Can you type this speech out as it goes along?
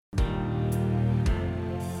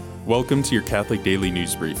Welcome to your Catholic Daily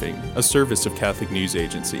News Briefing, a service of Catholic News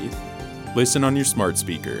Agency. Listen on your smart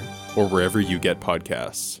speaker or wherever you get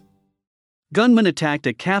podcasts. Gunmen attacked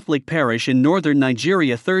a Catholic parish in northern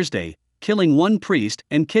Nigeria Thursday, killing one priest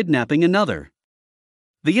and kidnapping another.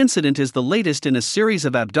 The incident is the latest in a series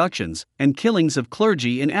of abductions and killings of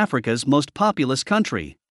clergy in Africa's most populous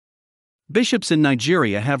country. Bishops in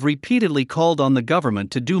Nigeria have repeatedly called on the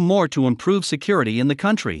government to do more to improve security in the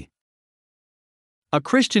country. A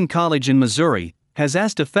Christian college in Missouri has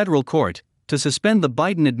asked a federal court to suspend the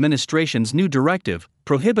Biden administration's new directive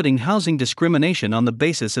prohibiting housing discrimination on the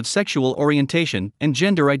basis of sexual orientation and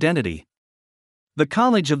gender identity. The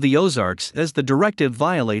College of the Ozarks says the directive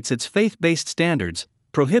violates its faith-based standards,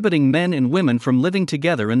 prohibiting men and women from living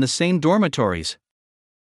together in the same dormitories.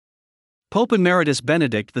 Pope Emeritus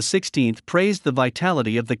Benedict XVI praised the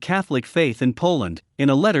vitality of the Catholic faith in Poland in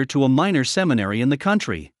a letter to a minor seminary in the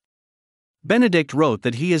country. Benedict wrote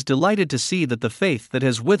that he is delighted to see that the faith that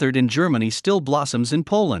has withered in Germany still blossoms in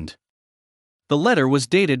Poland. The letter was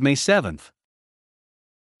dated May 7.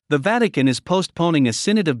 The Vatican is postponing a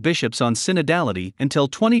synod of bishops on synodality until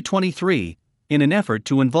 2023, in an effort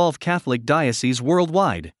to involve Catholic dioceses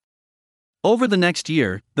worldwide. Over the next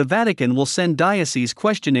year, the Vatican will send diocese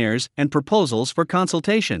questionnaires and proposals for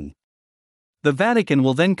consultation. The Vatican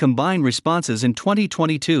will then combine responses in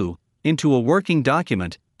 2022 into a working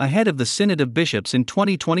document ahead of the Synod of Bishops in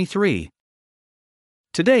 2023.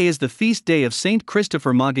 Today is the feast day of Saint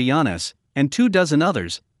Christopher Magallanes and 24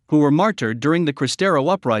 others who were martyred during the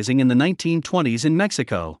Cristero uprising in the 1920s in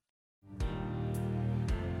Mexico.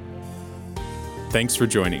 Thanks for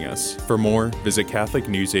joining us. For more, visit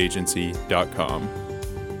CatholicNewsAgency.com.